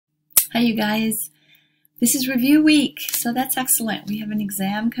Hi, you guys. This is review week, so that's excellent. We have an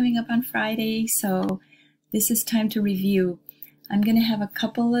exam coming up on Friday, so this is time to review. I'm going to have a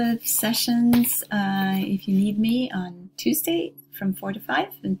couple of sessions if you need me on Tuesday from 4 to 5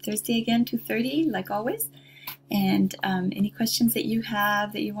 and Thursday again 2:30 like always. And any questions that you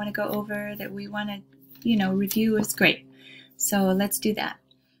have that you want to go over that we want to, review is great. So let's do that.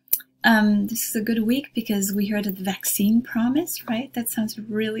 This is a good week because we heard of the vaccine promise, right? That sounds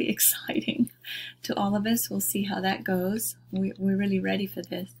really exciting to all of us. We'll see how that goes. We're really ready for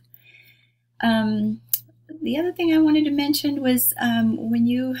this. The other thing I wanted to mention was when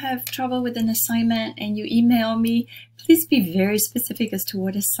you have trouble with an assignment and you email me, please be very specific as to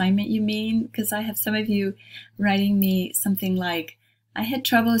what assignment you mean, because I have some of you writing me something like, I had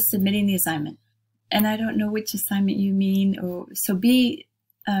trouble submitting the assignment, and I don't know which assignment you mean. So be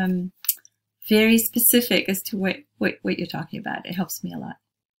very specific as to what you're talking about. It helps me a lot.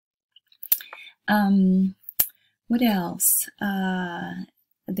 What else?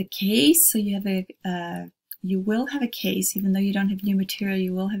 The case. So you have you will have a case, even though you don't have new material.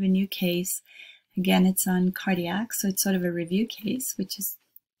 You will have a new case. Again, it's on cardiac, so it's sort of a review case, which is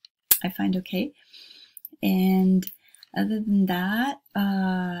I find okay. And other than that,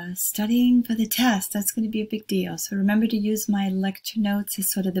 studying for the test, that's going to be a big deal. So remember to use my lecture notes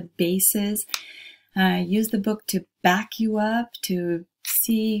as sort of the basis. Use the book to back you up, to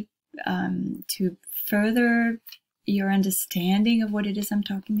see, to further your understanding of what it is I'm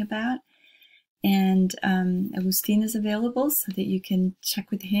talking about. And Agustin is available so that you can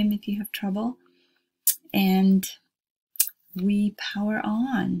check with him if you have trouble. And we power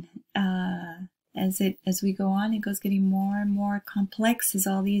on. As we go on, it goes getting more and more complex as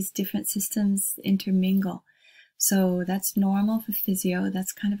all these different systems intermingle. So that's normal for physio.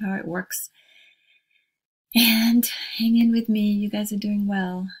 That's kind of how it works. And hang in with me. You guys are doing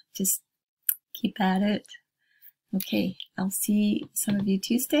well. Just keep at it. Okay, I'll see some of you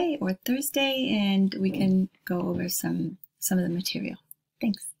Tuesday or Thursday, and we can go over some of the material.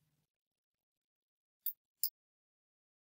 Thanks.